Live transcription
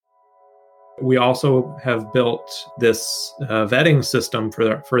We also have built this vetting system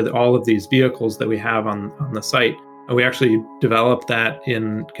for all of these vehicles that we have on the site. And we actually developed that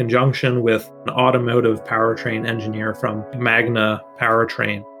in conjunction with an automotive powertrain engineer from Magna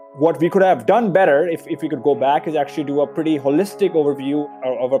Powertrain. What we could have done better if we could go back is actually do a pretty holistic overview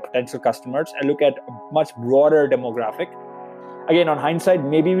of our potential customers and look at a much broader demographic. Again, on hindsight,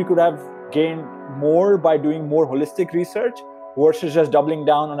 maybe we could have gained more by doing more holistic research versus just doubling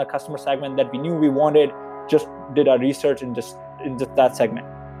down on a customer segment that we knew we wanted, just did our research in just that segment.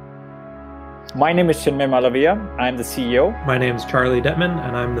 My name is Chinmay Malviya. I'm the CEO. My name is Charlie Dettman,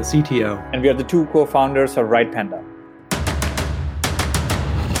 and I'm the CTO. And we are the two co-founders of RidePanda.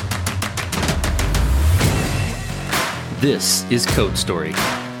 This is Code Story,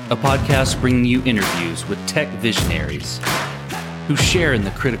 a podcast bringing you interviews with tech visionaries who share in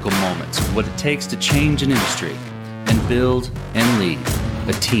the critical moments of what it takes to change an industry and build and lead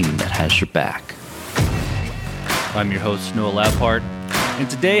a team that has your back. I'm your host, Noah Laupart, and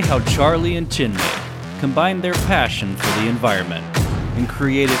today how Charlie and Chinmay combined their passion for the environment and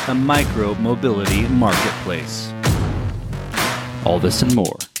created a micro-mobility marketplace. All this and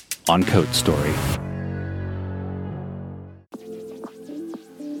more on Code Story.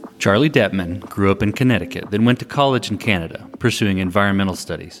 Charlie Dettman grew up in Connecticut, then went to college in Canada, pursuing environmental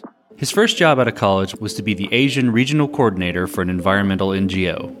studies. His first job out of college was to be the Asian regional coordinator for an environmental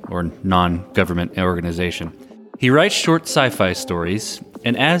NGO, or non-government organization. He writes short sci-fi stories,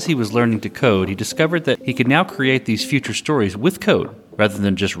 and as he was learning to code, he discovered that he could now create these future stories with code, rather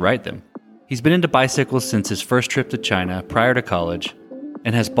than just write them. He's been into bicycles since his first trip to China prior to college,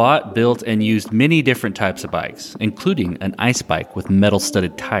 and has bought, built, and used many different types of bikes, including an ice bike with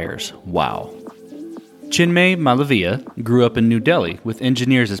metal-studded tires. Wow. Chinmay Malviya grew up in New Delhi with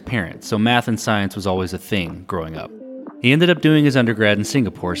engineers as parents, so math and science was always a thing growing up. He ended up doing his undergrad in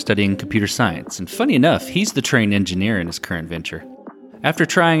Singapore studying computer science, and funny enough, he's the trained engineer in his current venture. After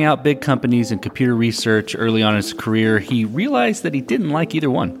trying out big companies and computer research early on in his career, he realized that he didn't like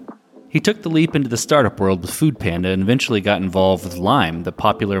either one. He took the leap into the startup world with foodpanda and eventually got involved with Lime, the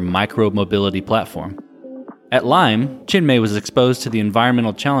popular micro-mobility platform. At Lime, Chinmay was exposed to the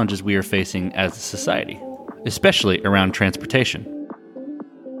environmental challenges we are facing as a society, especially around transportation.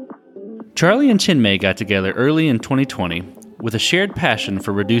 Charlie and Chinmay got together early in 2020 with a shared passion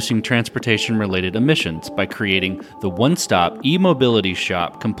for reducing transportation-related emissions by creating the one-stop e-mobility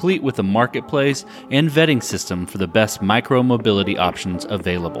shop complete with a marketplace and vetting system for the best micro-mobility options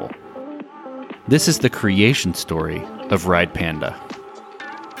available. This is the creation story of RidePanda.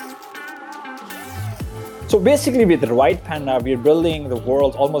 So basically with RidePanda, we're building the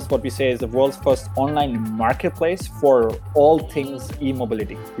world's, almost what we say is the world's first online marketplace for all things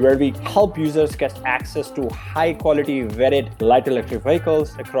e-mobility, where we help users get access to high quality vetted light electric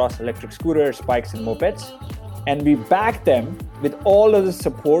vehicles across electric scooters, bikes, and mopeds. And we back them with all of the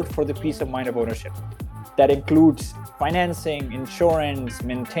support for the peace of mind of ownership. That includes financing, insurance,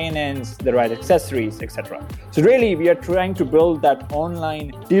 maintenance, the right accessories, etc. So really, we are trying to build that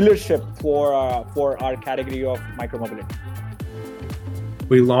online dealership for our category of micromobility.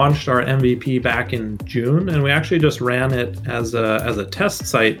 We launched our MVP back in June, and we actually just ran it as a test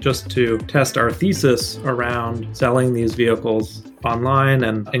site just to test our thesis around selling these vehicles online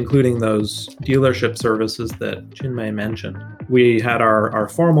and including those dealership services that Chinmay mentioned. We had our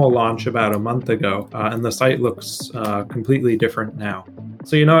formal launch about a month ago, and the site looks completely different now.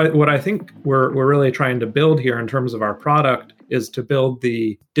 So, what I think we're really trying to build here in terms of our product is to build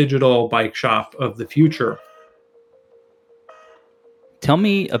the digital bike shop of the future. Tell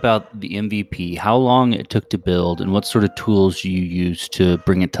me about the MVP, how long it took to build, and what sort of tools you used to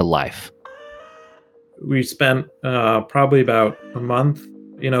bring it to life. We spent probably about a month,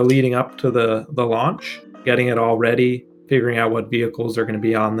 leading up to the launch, getting it all ready, figuring out what vehicles are going to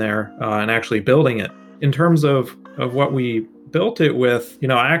be on there, and actually building it. In terms of what we built it with,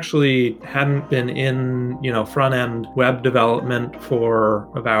 I actually hadn't been in, front-end web development for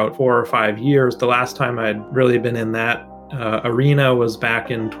about 4 or 5 years. The last time I'd really been in that arena was back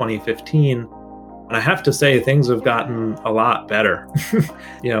in 2015. And I have to say, things have gotten a lot better.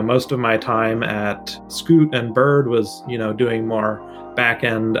 Most of my time at Scoot and Bird was, doing more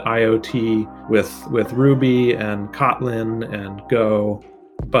back-end IoT with Ruby and Kotlin and Go.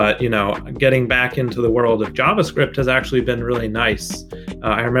 But, getting back into the world of JavaScript has actually been really nice.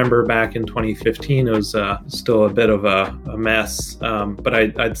 I remember back in 2015, it was still a bit of a mess. But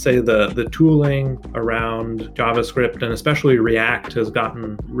I'd say the tooling around JavaScript and especially React has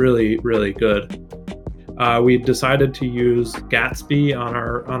gotten really, really good. We decided to use Gatsby on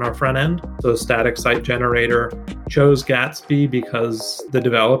our front end. So Static Site Generator chose Gatsby because the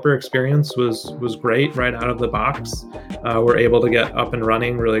developer experience was great right out of the box. We're able to get up and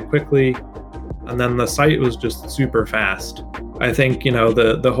running really quickly. And then the site was just super fast. I think,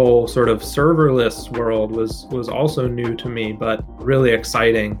 the whole sort of serverless world was also new to me, but really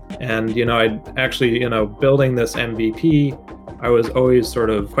exciting. And, I'd actually, building this MVP, I was always sort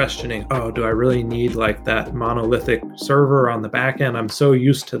of questioning, do I really need like that monolithic server on the back end? I'm so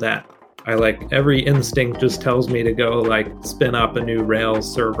used to that. Every instinct just tells me to go spin up a new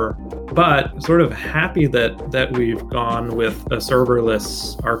Rails server. But sort of happy that we've gone with a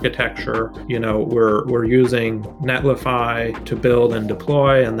serverless architecture. We're using Netlify to build and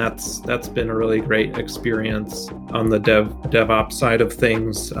deploy, and that's been a really great experience on the DevOps side of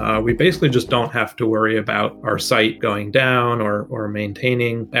things. We basically just don't have to worry about our site going down or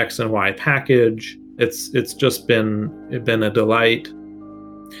maintaining X and Y package. It's just been a delight.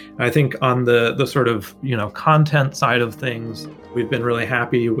 I think on the sort of, content side of things, we've been really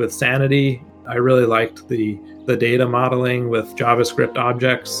happy with Sanity. I really liked the data modeling with JavaScript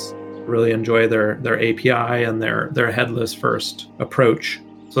objects. Really enjoy their API and their headless first approach.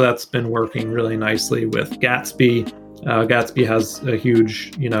 So that's been working really nicely with Gatsby. Gatsby has a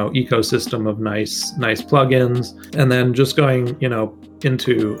huge, ecosystem of nice plugins. And then just going,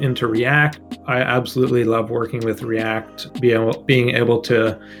 into React, I absolutely love working with React, being able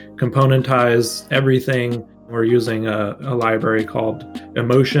to componentize everything. We're using a library called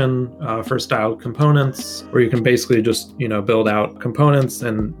Emotion for styled components, where you can basically just, build out components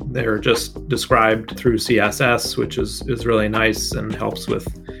and they're just described through CSS, which is really nice and helps with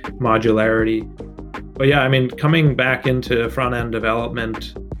modularity. But yeah, coming back into front-end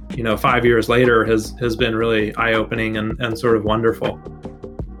development, 5 years later has been really eye-opening and sort of wonderful.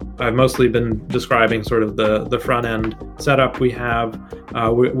 I've mostly been describing sort of the front-end setup we have.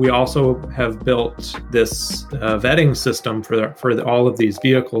 We also have built this vetting system for all of these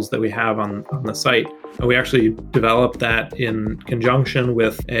vehicles that we have on the site. And we actually developed that in conjunction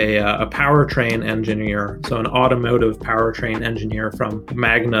with a powertrain engineer, so an automotive powertrain engineer from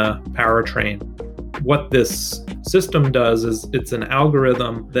Magna Powertrain. What this system does is it's an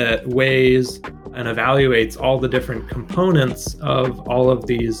algorithm that weighs and evaluates all the different components of all of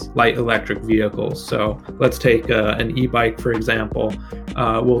these light electric vehicles. So let's take an e-bike, for example.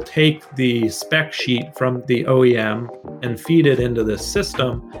 We'll take the spec sheet from the OEM and feed it into this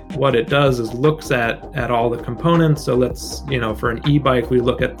system. What it does is looks at all the components. So let's, for an e-bike, we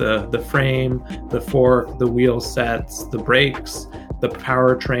look at the frame, the fork, the wheel sets, the brakes, the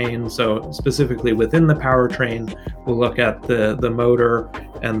powertrain. So specifically within the powertrain, we'll look at the motor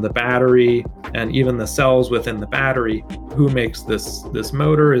and the battery and even the cells within the battery. Who makes this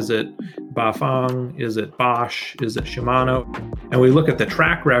motor? Is it Bafang? Is it Bosch? Is it Shimano? And we look at the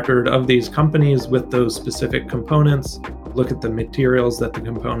track record of these companies with those specific components, look at the materials that the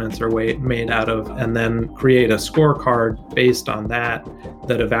components are made out of, and then create a scorecard based on that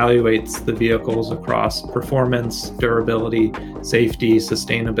evaluates the vehicles across performance, durability, safety,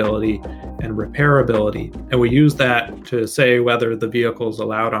 sustainability, and repairability. And we use that to say whether the vehicle is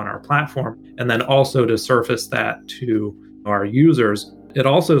allowed on our platform, and then also to surface that to our users. It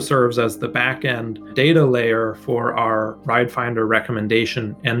also serves as the back-end data layer for our Ride Finder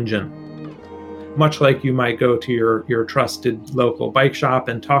recommendation engine. Much like you might go to your trusted local bike shop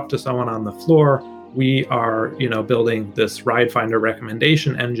and talk to someone on the floor, we are, building this Ride Finder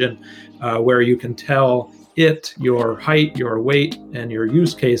recommendation engine where you can tell it your height, your weight, and your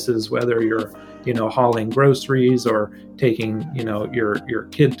use cases, whether you're, hauling groceries or taking, your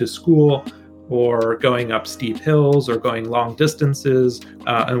kid to school, or going up steep hills or going long distances.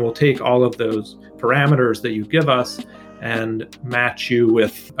 And we'll take all of those parameters that you give us and match you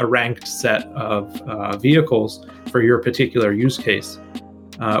with a ranked set of vehicles for your particular use case.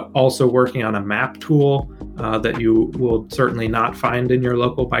 Also working on a map tool that you will certainly not find in your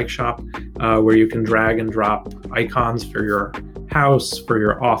local bike shop, where you can drag and drop icons for your house, for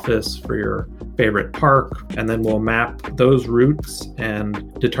your office, for your favorite park, and then we'll map those routes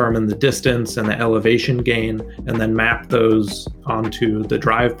and determine the distance and the elevation gain, and then map those onto the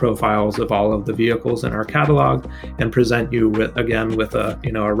drive profiles of all of the vehicles in our catalog and present you with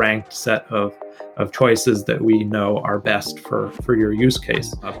a ranked set of choices that we know are best for your use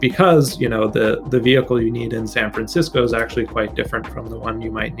case. Because, the vehicle you need in San Francisco is actually quite different from the one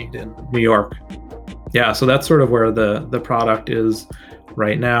you might need in New York. Yeah, so that's sort of where the product is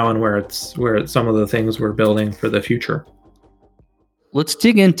right now and where it's some of the things we're building for the future. Let's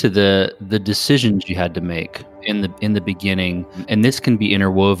dig into the decisions you had to make in the beginning, and this can be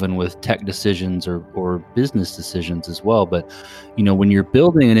interwoven with tech decisions or business decisions as well. But when you're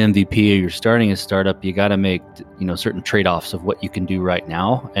building an MVP or you're starting a startup, you got to make certain trade-offs of what you can do right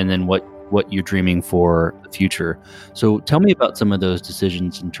now, and then what you're dreaming for the future. So tell me about some of those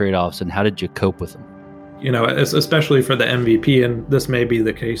decisions and trade-offs, and how did you cope with them? Especially for the MVP, and this may be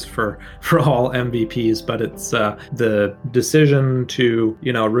the case for all MVPs, but it's the decision to,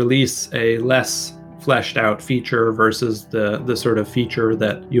 release a less fleshed out feature versus the sort of feature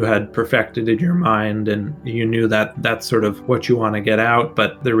that you had perfected in your mind, and you knew that that's sort of what you want to get out.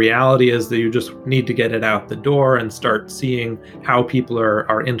 But the reality is that you just need to get it out the door and start seeing how people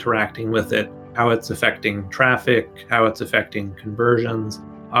are interacting with it, how it's affecting traffic, how it's affecting conversions.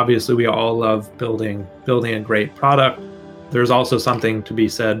 Obviously, we all love building a great product. There's also something to be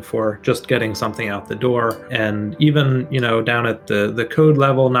said for just getting something out the door, and even down at the code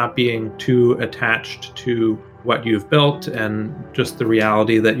level, not being too attached to what you've built and just the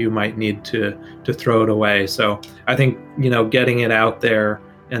reality that you might need to throw it away. So I think getting it out there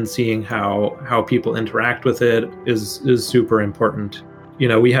and seeing how people interact with it is super important.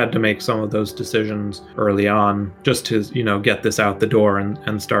 We had to make some of those decisions early on just to, get this out the door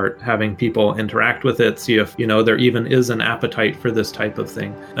and start having people interact with it, see if, there even is an appetite for this type of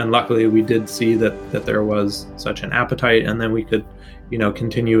thing. And luckily we did see that there was such an appetite, and then we could,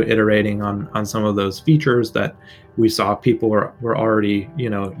 continue iterating on some of those features that we saw people were already,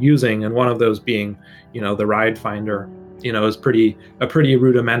 using. And one of those being, the ride finder, is a pretty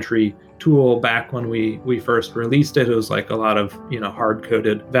rudimentary tool. Back when we first released it, it was like a lot of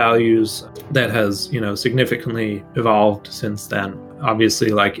hard-coded values that has significantly evolved since then. Obviously,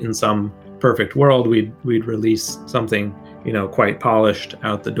 like in some perfect world, we'd release something quite polished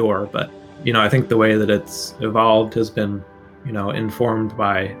out the door, but I think the way that it's evolved has been informed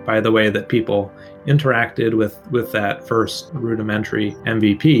by the way that people interacted with that first rudimentary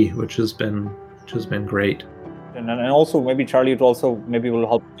MVP, which has been great. And also maybe Charlie, it also maybe will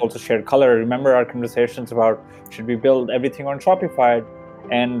help also share color. Remember our conversations about should we build everything on Shopify?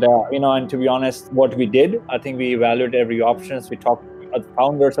 And and to be honest, what we did, I think we evaluated every options. We talked to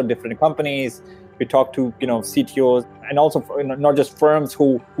founders of different companies. We talked to CTOs, and also not just firms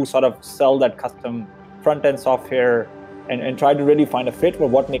who sort of sell that custom front end software, and try to really find a fit for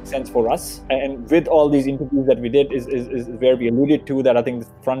what makes sense for us. And with all these interviews that we did is where we alluded to that I think the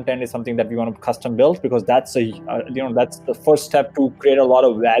front end is something that we want to custom build, because that's that's the first step to create a lot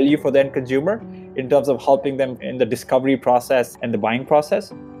of value for the end consumer in terms of helping them in the discovery process and the buying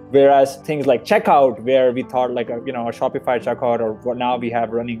process. Whereas things like checkout, where we thought like a Shopify checkout, or what now we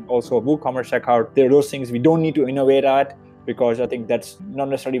have running also a WooCommerce checkout, there are those things we don't need to innovate at, because I think that's not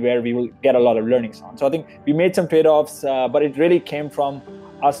necessarily where we will get a lot of learnings on. So I think we made some trade-offs, but it really came from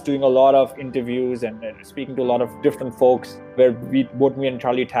us doing a lot of interviews and speaking to a lot of different folks, where both me and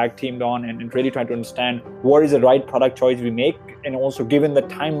Charlie tag teamed on and really trying to understand what is the right product choice we make, and also given the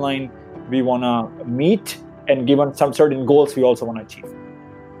timeline we want to meet, and given some certain goals we also want to achieve.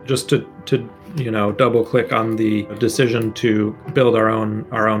 Just to double click on the decision to build our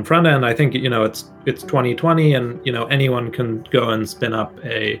own front end, I think it's 2020, and anyone can go and spin up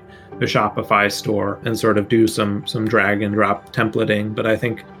a Shopify store and sort of do some drag and drop templating. But I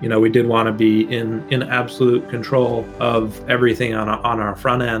think we did want to be in absolute control of everything on our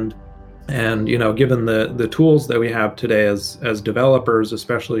front end. And given the tools that we have today as developers,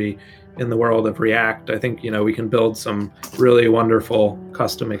 especially in the world of React, I think we can build some really wonderful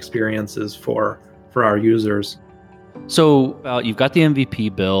custom experiences for our users. So you've got the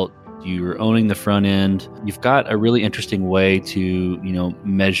MVP built, you're owning the front end, you've got a really interesting way to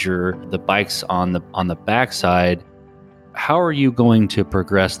measure the bikes on the backside. How are you going to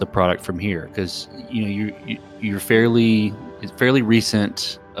progress the product from here? Because you're fairly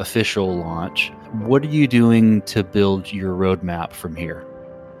recent official launch. What are you doing to build your roadmap from here?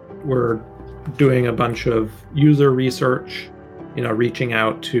 We're doing a bunch of user research, reaching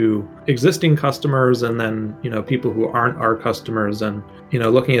out to existing customers, and then, people who aren't our customers, and,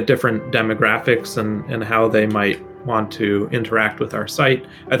 looking at different demographics and how they might want to interact with our site.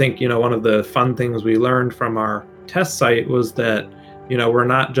 I think, one of the fun things we learned from our test site was that, we're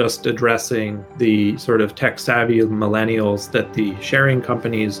not just addressing the sort of tech-savvy millennials that the sharing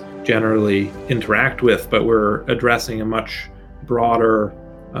companies generally interact with, but we're addressing a much broader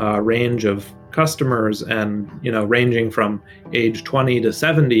range of customers, and ranging from age 20 to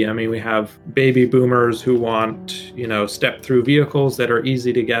 70. I mean, we have baby boomers who want step-through vehicles that are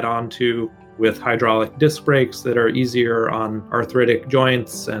easy to get onto. with hydraulic disc brakes that are easier on arthritic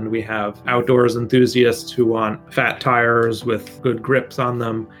joints. And we have outdoors enthusiasts who want fat tires with good grips on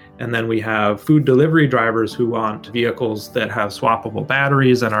them. And then we have food delivery drivers who want vehicles that have swappable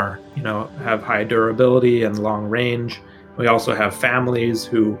batteries and are, have high durability and long range. We also have families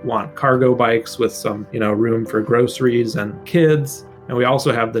who want cargo bikes with some, room for groceries and kids. And we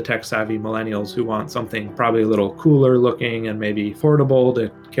also have the tech-savvy millennials who want something probably a little cooler looking and maybe affordable to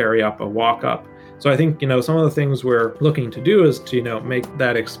carry up a walk-up. So I think, some of the things we're looking to do is to, make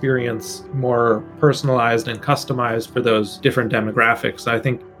that experience more personalized and customized for those different demographics. I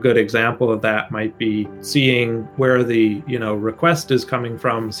think a good example of that might be seeing where the, request is coming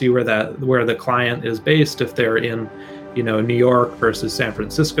from, see where the client is based. If they're in New York versus San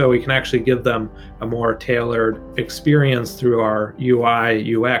Francisco, we can actually give them a more tailored experience through our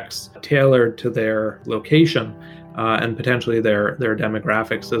UI, UX, tailored to their location and potentially their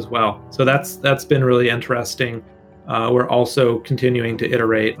demographics as well. So that's been really interesting. We're also continuing to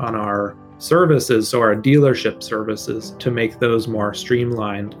iterate on our services, so our dealership services, to make those more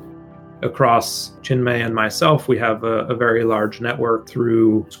streamlined. Across Chinmay and myself, we have a very large network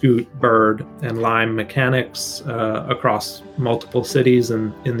through Scoot, Bird, and Lime Mechanics across multiple cities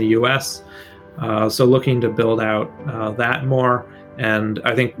in the US. So looking to build out that more. And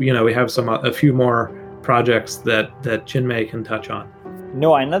I think, we have a few more projects that Chinmay can touch on.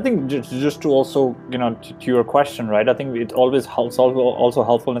 No, and I think just to also, to your question, right? I think it always helps, also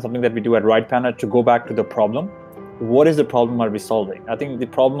helpful in something that we do at Rightpanel to go back to the problem. What is the problem are we solving? I think the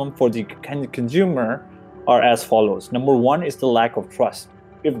problem for the consumer are as follows. Number one is the lack of trust.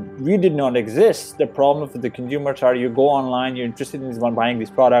 If we did not exist, the problem for the consumers are you go online, you're interested in buying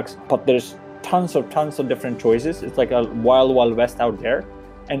these products, but there's tons of different choices. It's like a wild west out there.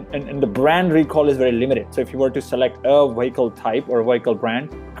 And the brand recall is very limited. So if you were to select a vehicle type or a vehicle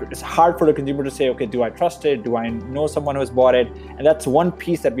brand, it's hard for the consumer to say, okay, do I trust it? Do I know someone who has bought it? And that's one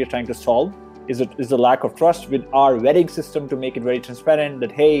piece that we're trying to solve. Is the lack of trust with our vetting system to make it very transparent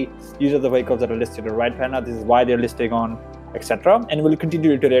that, hey, these are the vehicles that are listed on Rightpanel, this is why they're listing on, etc. And we'll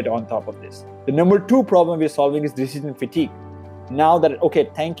continue to iterate on top of this. The number two problem we're solving is decision fatigue. Now that, okay,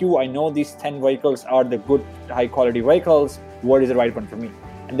 thank you, I know these 10 vehicles are the good, high quality vehicles, what is the right one for me?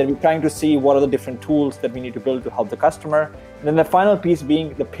 And then we're trying to see what are the different tools that we need to build to help the customer. And then the final piece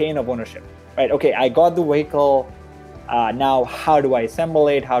being the pain of ownership, right? Okay, I got the vehicle. Now, how do I assemble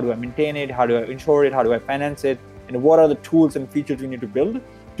it? How do I maintain it? How do I insure it? How do I finance it? And what are the tools and features we need to build to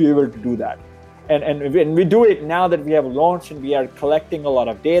be able to do that? And we do it now that we have launched and we are collecting a lot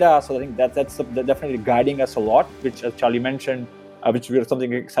of data. So I think that's definitely guiding us a lot, which, as Charlie mentioned, which we're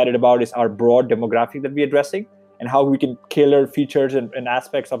something excited about, is our broad demographic that we're addressing and how we can tailor features and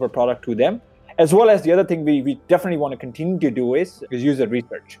aspects of our product to them. As well as the other thing we definitely want to continue to do is user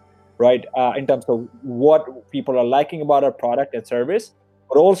research. Right, in terms of what people are liking about our product and service,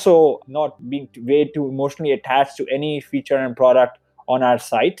 but also not being way too emotionally attached to any feature and product on our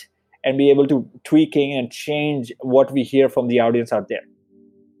site, and be able to tweaking and change what we hear from the audience out there.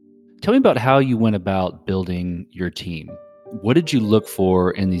 Tell me about how you went about building your team. What did you look for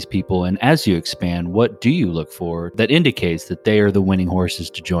in these people? And as you expand, what do you look for that indicates that they are the winning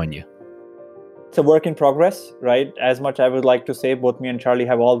horses to join you? It's a work in progress, right? As much I would like to say, both me and Charlie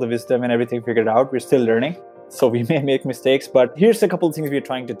have all the wisdom and everything figured out. We're still learning, so we may make mistakes, but here's a couple of things we're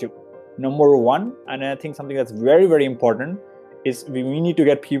trying to do. Number one, and I think something that's very, very important, is we need to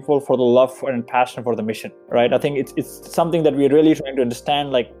get people for the love and passion for the mission, right? I think it's something that we're really trying to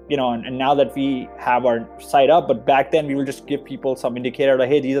understand, and now that we have our site up, but back then we will just give people some indicator like,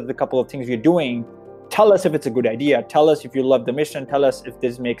 hey, these are the couple of things we're doing. Tell us if it's a good idea. Tell us if you love the mission. Tell us if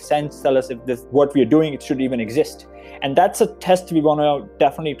this makes sense. Tell us if this what we're doing, it should even exist. And that's a test we want to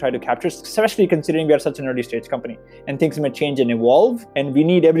definitely try to capture, especially considering we are such an early stage company and things may change and evolve. And we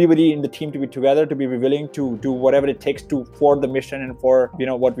need everybody in the team to be together, to be willing to do whatever it takes for the mission and for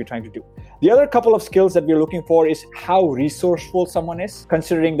what we're trying to do. The other couple of skills that we're looking for is how resourceful someone is,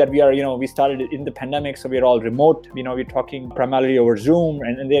 considering that we are, we started in the pandemic, so we're all remote. We're talking primarily over Zoom,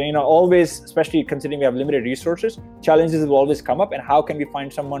 and then always, especially considering we have limited resources, challenges will always come up. And how can we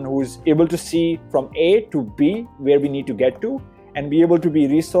find someone who's able to see from A to B where we need to get to, and be able to be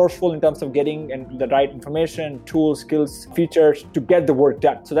resourceful in terms of getting the right information, tools, skills, features to get the work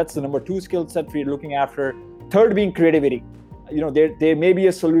done. So that's the number two skill set we're looking after. Third being creativity. There may be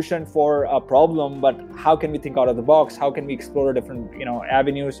a solution for a problem, but how can we think out of the box? How can we explore different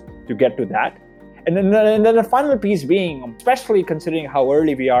avenues to get to that? And then the final piece being, especially considering how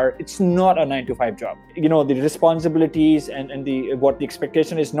early we are, it's not a 9-to-5 job. The responsibilities and what the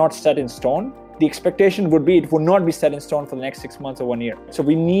expectation is not set in stone. The expectation would be it would not be set in stone for the next 6 months or 1 year. So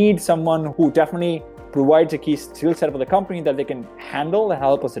we need someone who definitely provides a key skill set for the company that they can handle and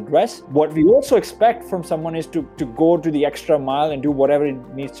help us address. What we also expect from someone is to go to the extra mile and do whatever it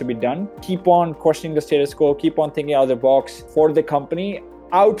needs to be done. Keep on questioning the status quo, keep on thinking out of the box for the company,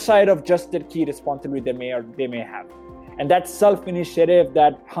 outside of just the key responsibility they may have. And that self-initiative,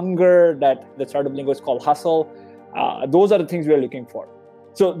 that hunger, that the startup lingo is called hustle, those are the things we are looking for.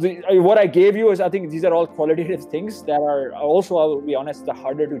 So what I gave you is, I think these are all qualitative things that are also, I will be honest, the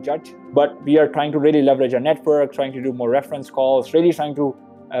harder to judge. But we are trying to really leverage our network, trying to do more reference calls, really trying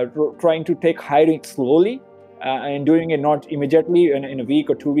to take hiring slowly and doing it not immediately in a week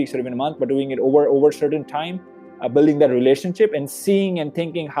or 2 weeks or even a month, but doing it over a certain time. Building that relationship and seeing and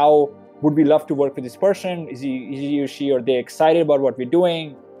thinking, how would we love to work with this person? Is he or she or they excited about what we're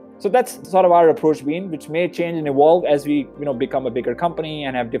doing? So that's sort of our approach been, which may change and evolve as we become a bigger company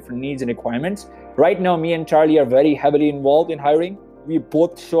and have different needs and requirements. Right now, me and Charlie are very heavily involved in hiring. We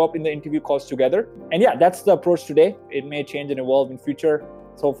both show up in the interview calls together. And yeah, that's the approach today. It may change and evolve in future.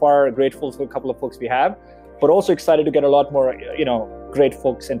 So far, grateful for a couple of folks we have, but also excited to get a lot more, great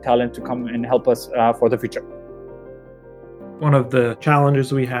folks and talent to come and help us for the future. One of the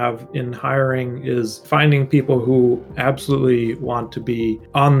challenges we have in hiring is finding people who absolutely want to be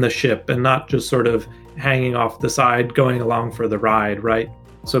on the ship and not just sort of hanging off the side, going along for the ride, right?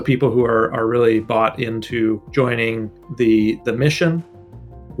 So people who are really bought into joining the mission.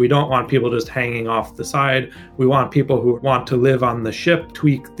 We don't want people just hanging off the side. We want people who want to live on the ship,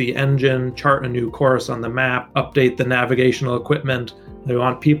 tweak the engine, chart a new course on the map, update the navigational equipment. We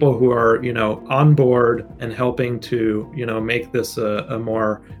want people who are, on board and helping to, make this a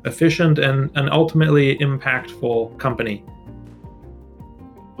more efficient and ultimately impactful company.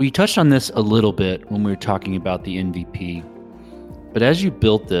 Well, you touched on this a little bit when we were talking about the MVP. But as you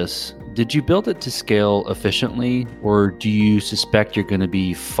built this, did you build it to scale efficiently, or do you suspect you're going to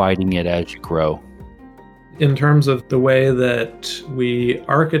be fighting it as you grow? In terms of the way that we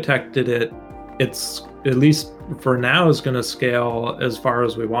architected it, it's, at least for now, is going to scale as far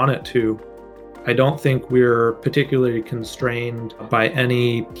as we want it to. I don't think we're particularly constrained by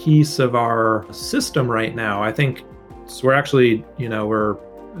any piece of our system right now. I think we're actually, we're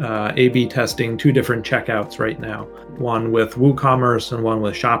A/B testing 2 different checkouts right now, one with WooCommerce and one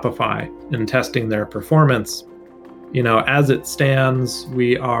with Shopify, and testing their performance. As it stands,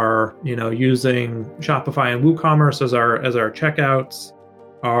 we are, using Shopify and WooCommerce as our checkouts.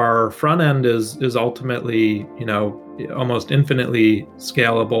 Our front end is ultimately, almost infinitely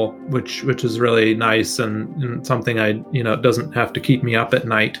scalable, which is really nice and something doesn't have to keep me up at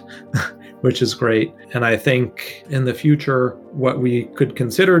night, which is great. And I think in the future, what we could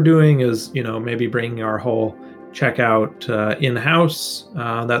consider doing is, maybe bringing our whole checkout in-house.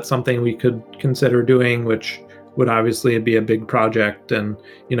 That's something we could consider doing, which would obviously be a big project. And,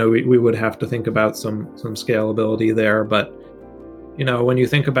 we would have to think about some scalability there. But when you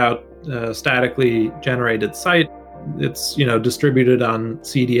think about statically generated site, it's, distributed on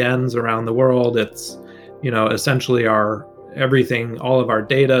CDNs around the world. It's, essentially everything, all of our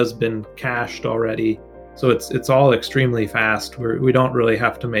data has been cached already. So it's all extremely fast. We don't really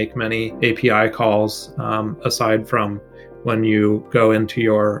have to make many API calls aside from when you go into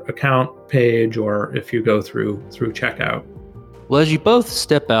your account page or if you go through checkout. Well, as you both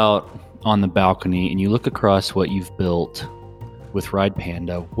step out on the balcony and you look across what you've built with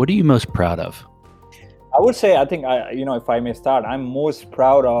RidePanda, what are you most proud of? I would say, I think, if I may start, I'm most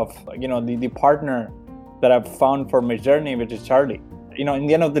proud of, the partner that I've found for my journey, which is Charlie. In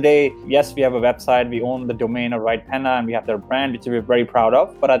the end of the day, yes, we have a website, we own the domain of RidePanda, and we have their brand, which we're very proud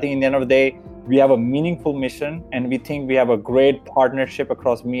of. But I think in the end of the day, we have a meaningful mission, and we think we have a great partnership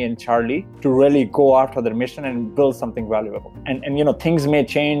across me and Charlie to really go after their mission and build something valuable. And things may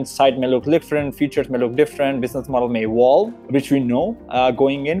change, site may look different, features may look different, business model may evolve, which we know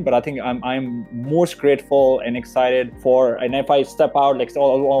going in. But I think I'm most grateful and excited for. And if I step out, like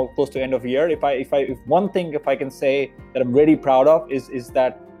all close to end of year, if one thing I can say that I'm really proud of is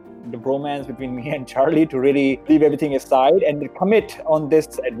that the bromance between me and Charlie to really leave everything aside and commit on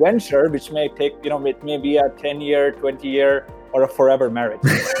this adventure, which may take, it may be a 10-year, 20-year, or a forever marriage.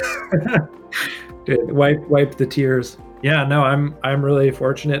 Good. Wipe the tears. Yeah, no, I'm really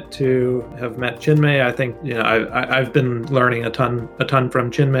fortunate to have met Chinmay. I think, I've been learning a ton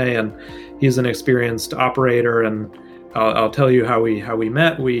from Chinmay, and he's an experienced operator. And I'll tell you how we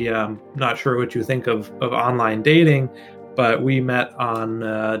met. We not sure what you think of online dating, but we met on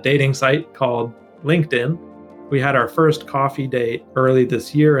a dating site called LinkedIn. We had our first coffee date early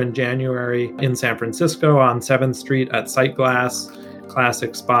this year in January in San Francisco on 7th Street at Sightglass,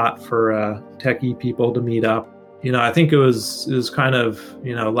 classic spot for techie people to meet up. I think it was kind of,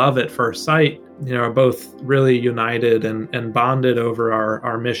 love at first sight. We're both really united and bonded over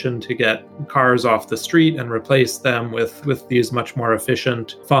our mission to get cars off the street and replace them with these much more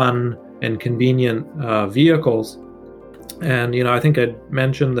efficient, fun, and convenient vehicles. And, I think I'd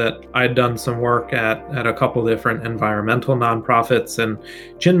mentioned that I'd done some work at a couple different environmental nonprofits. And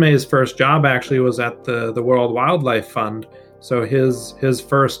Chinmay's first job actually was at the World Wildlife Fund. So his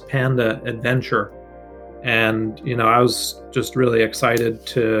first panda adventure. And, I was just really excited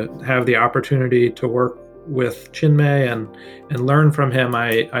to have the opportunity to work with Chinmay and learn from him.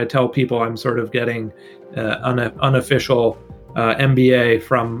 I tell people I'm sort of getting unofficial MBA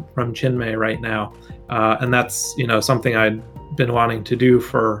from Chinmay right now. And that's, something I'd been wanting to do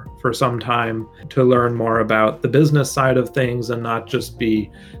for some time, to learn more about the business side of things and not just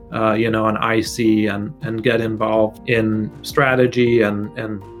be, an IC and get involved in strategy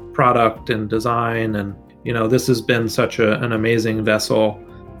and product and design. And, this has been such an amazing vessel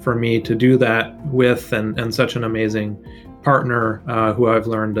for me to do that with, and such an amazing partner who I've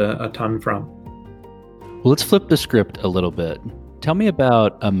learned a ton from. Well, let's flip the script a little bit. Tell me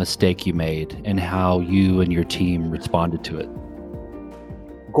about a mistake you made and how you and your team responded to it.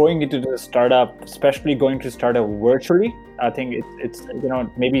 Going into the startup, especially going to startup virtually, I think it's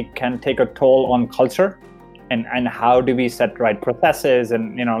maybe can take a toll on culture and how do we set right processes,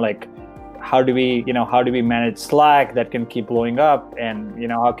 and how do we manage Slack that can keep blowing up, and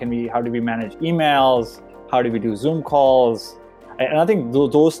how do we manage emails, how do we do Zoom calls. And I think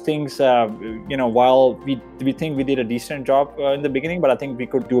those things, while we think we did a decent job in the beginning, but I think we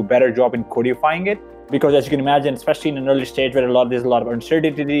could do a better job in codifying it. Because as you can imagine, especially in an early stage where there's a lot of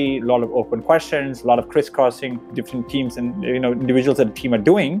uncertainty, a lot of open questions, a lot of crisscrossing different teams and individuals that the team are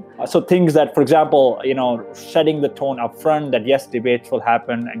doing. So things that, for example, setting the tone up front that yes, debates will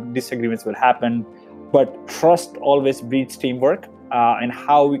happen and disagreements will happen, but trust always breeds teamwork, and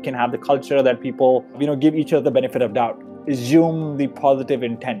how we can have the culture that people give each other the benefit of doubt. Assume the positive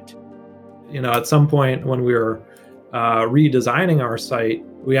intent. At some point when we were redesigning our site,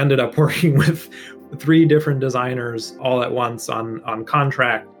 we ended up working with 3 different designers all at once on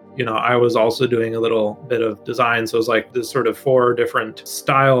contract. I was also doing a little bit of design. So it was like this sort of 4 different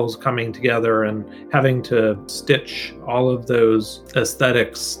styles coming together, and having to stitch all of those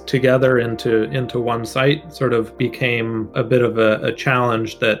aesthetics together into one site sort of became a bit of a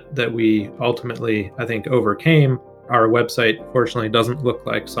challenge that we ultimately, I think, overcame. Our website, fortunately, doesn't look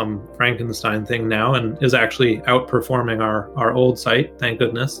like some Frankenstein thing now and is actually outperforming our old site, thank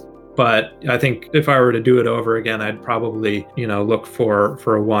goodness. But I think if I were to do it over again, I'd probably, look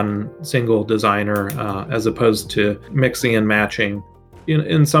for one single designer as opposed to mixing and matching.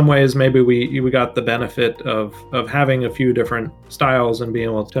 In some ways, maybe we got the benefit of having a few different styles and being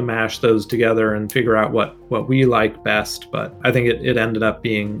able to mash those together and figure out what we like best. But I think it ended up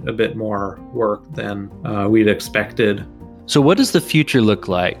being a bit more work than we'd expected. So what does the future look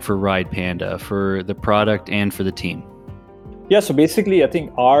like for Ride Panda, for the product and for the team? Yeah, so basically, I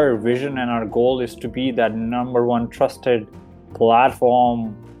think our vision and our goal is to be that number one trusted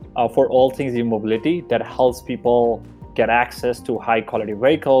platform for all things e-mobility that helps people get access to high quality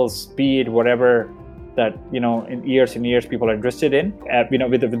vehicles, speed, whatever that, in years and years people are interested in,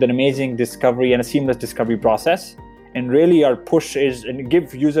 with an amazing discovery and a seamless discovery process. And really our push is and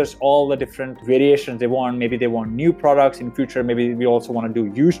give users all the different variations they want. Maybe they want new products in future. Maybe we also want to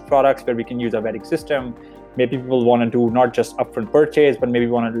do used products where we can use a vetting system. Maybe people want to do not just upfront purchase, but maybe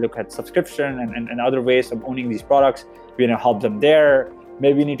want to look at subscription and other ways of owning these products. We're going to help them there.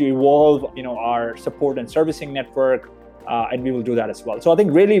 Maybe we need to evolve, our support and servicing network, and we will do that as well. So I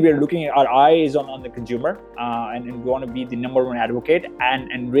think really we're looking at our eyes on the consumer, and we want to be the number one advocate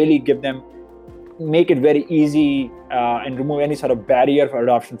and really make it very easy and remove any sort of barrier for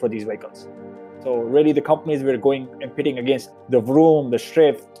adoption for these vehicles. So really the companies we're going and pitting against, the Vroom, the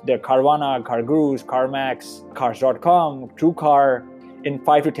Shrift, the Carvana, CarGurus, CarMax, Cars.com, TrueCar, in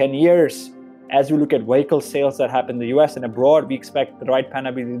 5 to 10 years, as we look at vehicle sales that happen in the US and abroad, we expect the Ride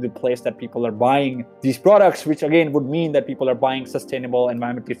Panda to be the place that people are buying these products, which again would mean that people are buying sustainable,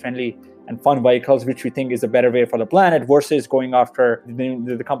 environmentally friendly and fun vehicles, which we think is a better way for the planet versus going after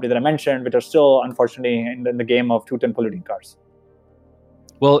the company that I mentioned, which are still unfortunately in the game of 2-ton polluting cars.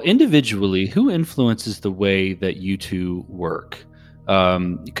 Well, individually, who influences the way that you two work?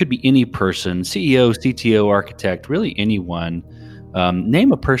 It could be any person, CEO, CTO, architect, really anyone.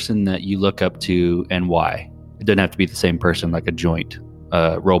 Name a person that you look up to and why. It doesn't have to be the same person, like a joint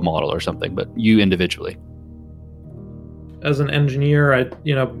role model or something, but you individually. As an engineer,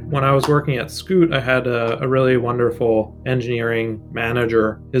 when I was working at Scoot, I had a really wonderful engineering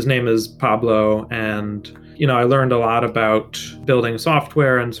manager. His name is Pablo, and I learned a lot about building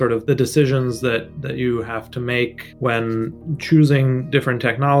software and sort of the decisions that you have to make when choosing different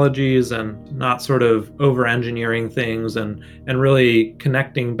technologies and not sort of over-engineering things and really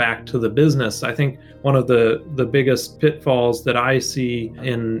connecting back to the business. I think one of the biggest pitfalls that I see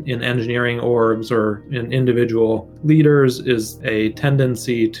in engineering orgs or in individual leaders is a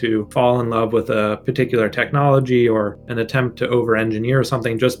tendency to fall in love with a particular technology or an attempt to over-engineer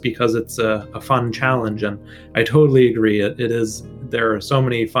something just because it's a fun challenge. And I totally agree. There are so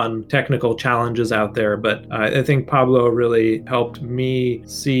many fun technical challenges out there, but I think Pablo really helped me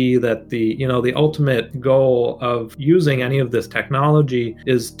see that the ultimate goal of using any of this technology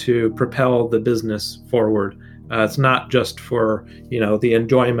is to propel the business forward. It's not just for, the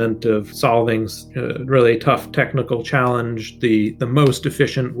enjoyment of solving a really tough technical challenge the most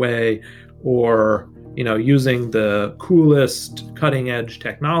efficient way, or using the coolest cutting edge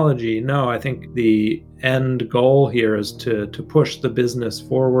technology. No, I think the end goal here is to push the business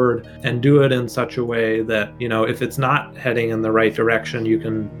forward and do it in such a way that, if it's not heading in the right direction, you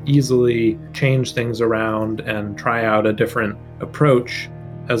can easily change things around and try out a different approach,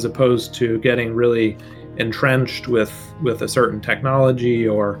 as opposed to getting really entrenched with a certain technology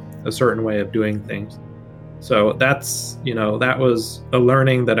or a certain way of doing things. So that was a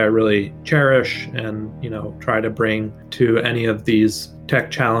learning that I really cherish and, try to bring to any of these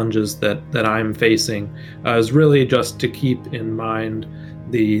tech challenges that I'm facing, is really just to keep in mind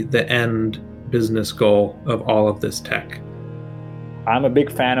the end business goal of all of this tech. I'm a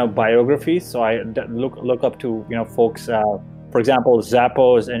big fan of biographies, so I look up to, folks, for example,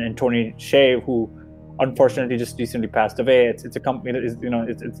 Zappos and Tony Hsieh, who unfortunately just recently passed away. It's a company that is,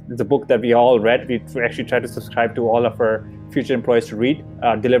 it's a book that we all read. We actually try to subscribe to all of our future employees to read,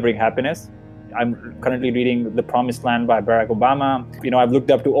 Delivering Happiness. I'm currently reading The Promised Land by Barack Obama. I've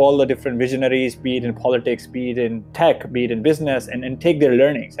looked up to all the different visionaries, be it in politics, be it in tech, be it in business, and take their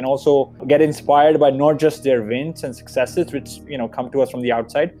learnings and also get inspired by not just their wins and successes, which, come to us from the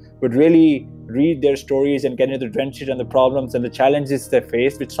outside, but really read their stories and get into the trenches and the problems and the challenges they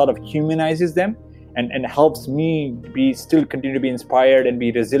face, which sort of humanizes them and helps me still continue to be inspired and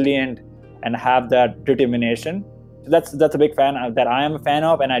be resilient and have that determination. So that's a big fan that I am a fan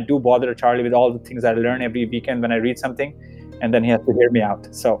of, and I do bother Charlie with all the things I learn every weekend when I read something, and then he has to hear me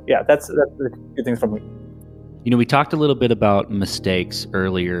out. So yeah, that's a few things from me. We talked a little bit about mistakes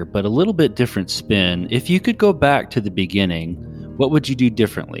earlier, but a little bit different spin. If you could go back to the beginning, what would you do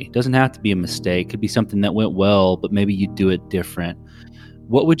differently? It doesn't have to be a mistake. It could be something that went well, but maybe you do it different.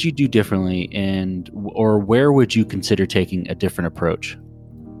 What would you do differently, or where would you consider taking a different approach?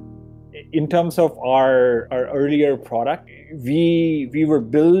 In terms of our earlier product, we were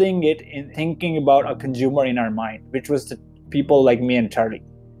building it in thinking about a consumer in our mind, which was the people like me and Charlie.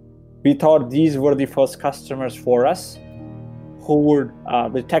 We thought these were the first customers for us, who would,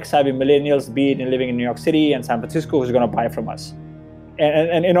 the tech-savvy millennials, be it in living in New York City and San Francisco, who's going to buy from us.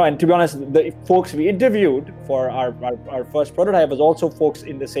 And to be honest, the folks we interviewed for our first prototype was also folks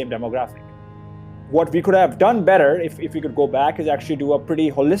in the same demographic. What we could have done better, if we could go back, is actually do a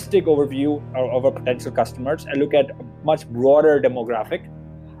pretty holistic overview of our potential customers and look at a much broader demographic,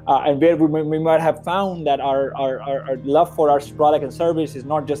 and where we might have found that our love for our product and service is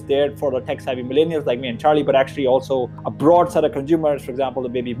not just there for the tech-savvy millennials like me and Charlie, but actually also a broad set of consumers, for example, the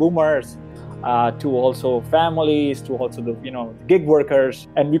baby boomers, to also families, to also the gig workers,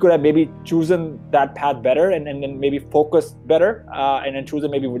 and we could have maybe chosen that path better and then maybe focused better and then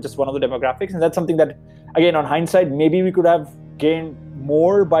chosen maybe just one of the demographics. And that's something that, again, on hindsight, maybe we could have gained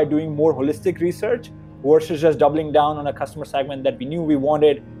more by doing more holistic research versus just doubling down on a customer segment that we knew we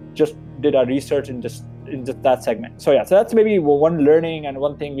wanted, just did our research in just that segment. So that's maybe one learning and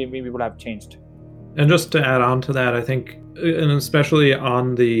one thing we would have changed. And just to add on to that, I think, and especially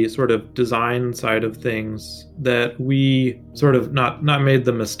on the sort of design side of things, that we sort of not made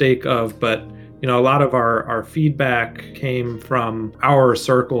the mistake of, but a lot of our feedback came from our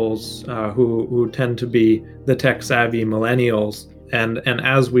circles, who tend to be the tech savvy millennials. And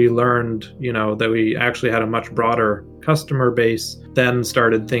as we learned, that we actually had a much broader customer base, then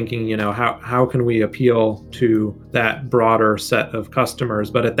started thinking, how can we appeal to that broader set of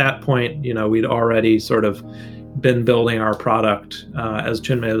customers? But at that point, we'd already sort of been building our product, as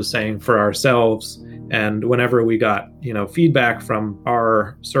Chinmay was saying, for ourselves. And whenever we got, feedback from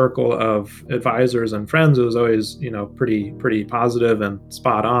our circle of advisors and friends, it was always, pretty positive and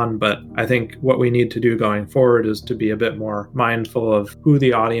spot on. But I think what we need to do going forward is to be a bit more mindful of who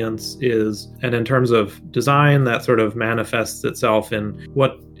the audience is. And in terms of design, that sort of manifests itself in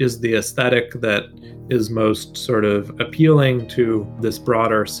what is the aesthetic that is most sort of appealing to this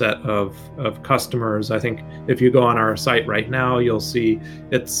broader set of customers. I think if you go on our site right now, you'll see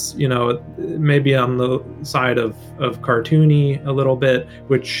it's, maybe on the side of cartoony a little bit,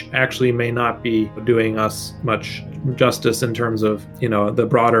 which actually may not be doing us much justice in terms of, the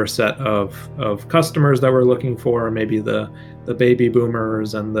broader set of customers that we're looking for. Maybe the baby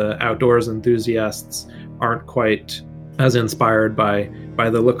boomers and the outdoors enthusiasts aren't quite as inspired by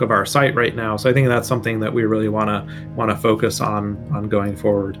the look of our site right now. So I think that's something that we really want to focus on going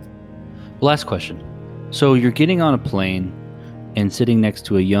forward. Last question. So you're getting on a plane and sitting next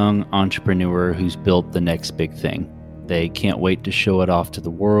to a young entrepreneur who's built the next big thing. They can't wait to show it off to the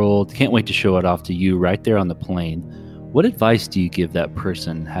world, can't wait to show it off to you right there on the plane. What advice do you give that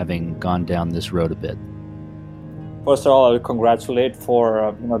person having gone down this road a bit? First of all, I would congratulate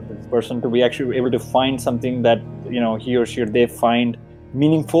for this person to be actually able to find something that he or she or they find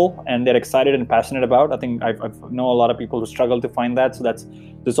meaningful and they're excited and passionate about. I think I know a lot of people who struggle to find that, so that's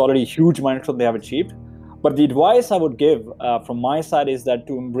already a huge milestone they have achieved. But the advice I would give from my side is that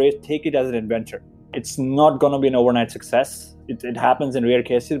to take it as an adventure. It's not going to be an overnight success. It happens in rare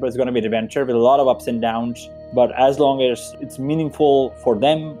cases, but it's going to be an adventure with a lot of ups and downs. But as long as it's meaningful for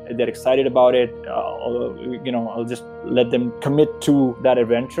them, they're excited about it, I'll just let them commit to that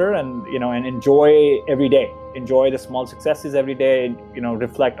adventure and enjoy every day. Enjoy the small successes every day,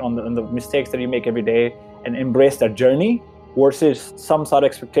 reflect on the mistakes that you make every day and embrace that journey versus some sort of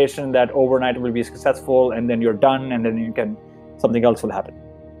expectation that overnight will be successful and then you're done and then something else will happen.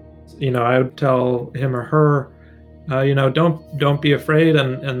 I would tell him or her, don't be afraid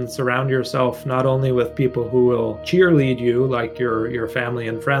and surround yourself not only with people who will cheerlead you, like your family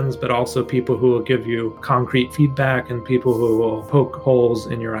and friends, but also people who will give you concrete feedback and people who will poke holes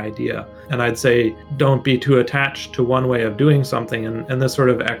in your idea. And I'd say don't be too attached to one way of doing something. And this sort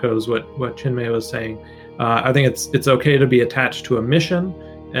of echoes what Chinmay was saying. I think it's okay to be attached to a mission.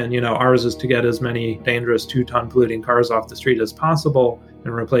 And, ours is to get as many dangerous 2-ton polluting cars off the street as possible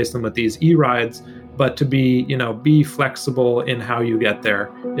and replace them with these e-rides. But to be flexible in how you get there.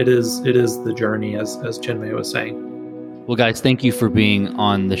 It is the journey, as Chinmay was saying. Well, guys, thank you for being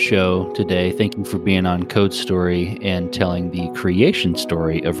on the show today. Thank you for being on Code Story and telling the creation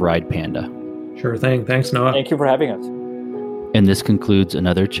story of Ride Panda. Sure thing. Thanks, Noah. Thank you for having us. And this concludes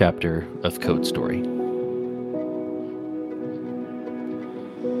another chapter of Code Story.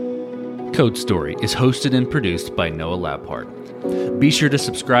 Code Story is hosted and produced by Noah Labhart. Be sure to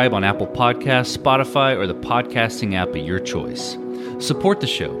subscribe on Apple Podcasts, Spotify, or the podcasting app of your choice. Support the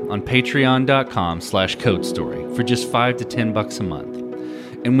show on patreon.com/codestory for just $5 to $10 a month.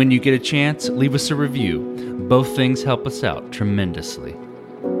 And when you get a chance, leave us a review. Both things help us out tremendously.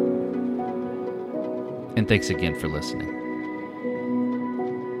 And thanks again for listening.